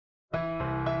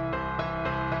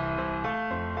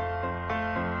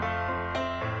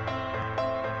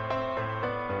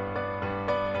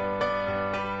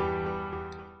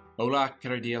Hola,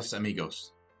 queridos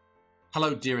amigos.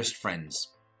 Hello, dearest friends.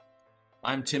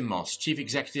 I am Tim Moss, Chief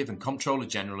Executive and Comptroller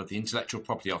General of the Intellectual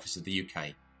Property Office of the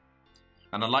UK,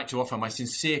 and I'd like to offer my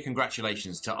sincere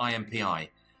congratulations to INPI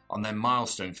on their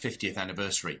milestone 50th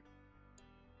anniversary.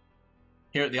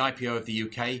 Here at the IPO of the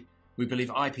UK, we believe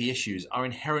IP issues are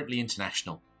inherently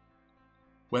international.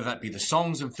 Whether that be the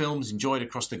songs and films enjoyed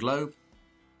across the globe,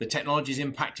 the technologies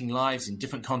impacting lives in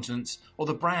different continents, or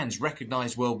the brands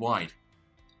recognised worldwide.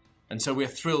 And so we are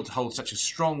thrilled to hold such a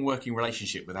strong working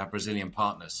relationship with our Brazilian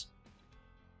partners.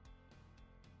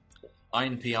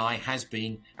 INPI has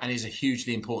been and is a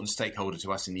hugely important stakeholder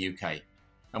to us in the UK,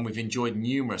 and we've enjoyed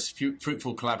numerous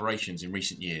fruitful collaborations in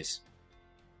recent years.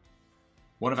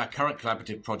 One of our current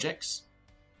collaborative projects,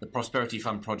 the Prosperity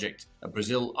Fund project, a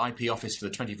Brazil IP office for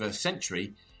the 21st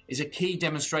century, is a key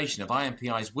demonstration of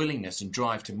INPI's willingness and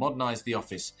drive to modernise the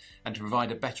office and to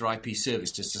provide a better IP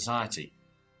service to society.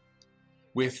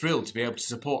 We're thrilled to be able to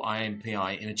support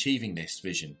INPI in achieving this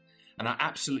vision, and are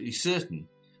absolutely certain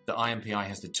that INPI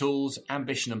has the tools,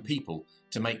 ambition and people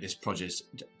to make this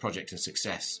project a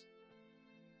success.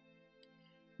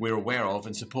 We're aware of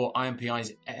and support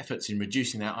INPI's efforts in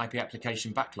reducing their IP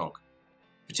application backlog,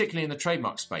 particularly in the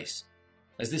trademark space,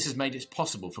 as this has made it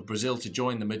possible for Brazil to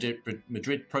join the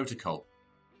Madrid Protocol.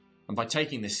 And by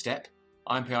taking this step,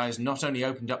 INPI has not only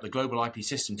opened up the global IP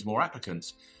system to more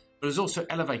applicants, but has also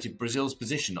elevated Brazil's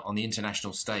position on the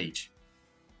international stage.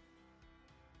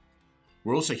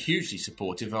 We're also hugely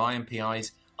supportive of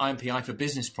INPI's INPI for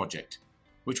Business project,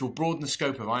 which will broaden the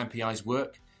scope of INPI's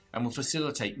work and will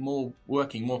facilitate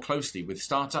working more closely with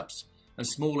startups and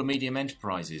small and medium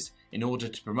enterprises in order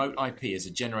to promote IP as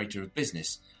a generator of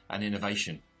business and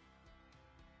innovation.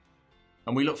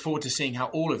 And we look forward to seeing how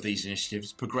all of these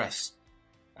initiatives progress,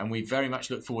 and we very much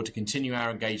look forward to continue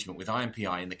our engagement with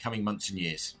INPI in the coming months and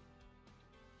years.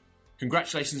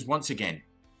 Congratulations once again,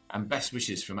 and best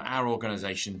wishes from our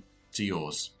organisation to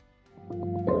yours.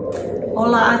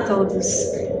 Olá a todos!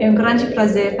 É grande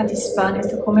prazer participar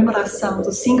nesta comemoração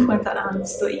dos 50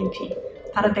 anos do INPI.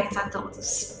 Parabéns a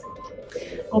todos!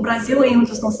 O Brasil é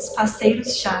dos nossos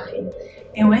parceiros-chave.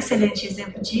 Excelente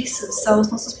exemplo disso são os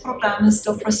nossos programas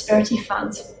do Prosperity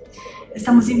Fund.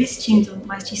 Estamos investindo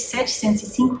mais de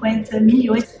 750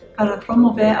 milhões para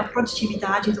promover a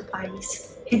produtividade do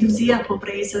país, reduzir a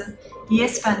pobreza e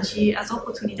expandir as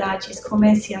oportunidades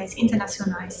comerciais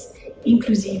internacionais,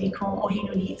 inclusive com o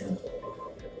Reino Unido.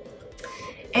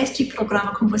 Este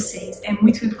programa com vocês é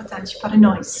muito importante para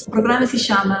nós. O programa se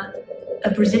chama a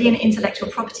Brazilian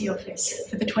Intellectual Property Office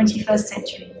for the 21st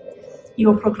Century, e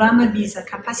o programa visa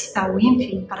capacitar o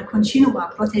INPI para continuar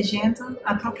protegendo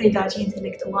a propriedade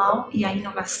intelectual e a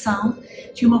inovação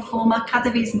de uma forma cada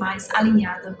vez mais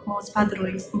alinhada com os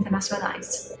padrões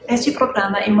internacionais. Este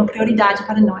programa é uma prioridade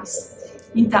para nós.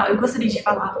 Então, eu gostaria de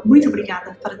falar muito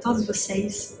obrigada para todos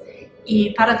vocês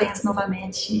e parabéns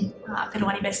novamente pelo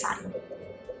aniversário.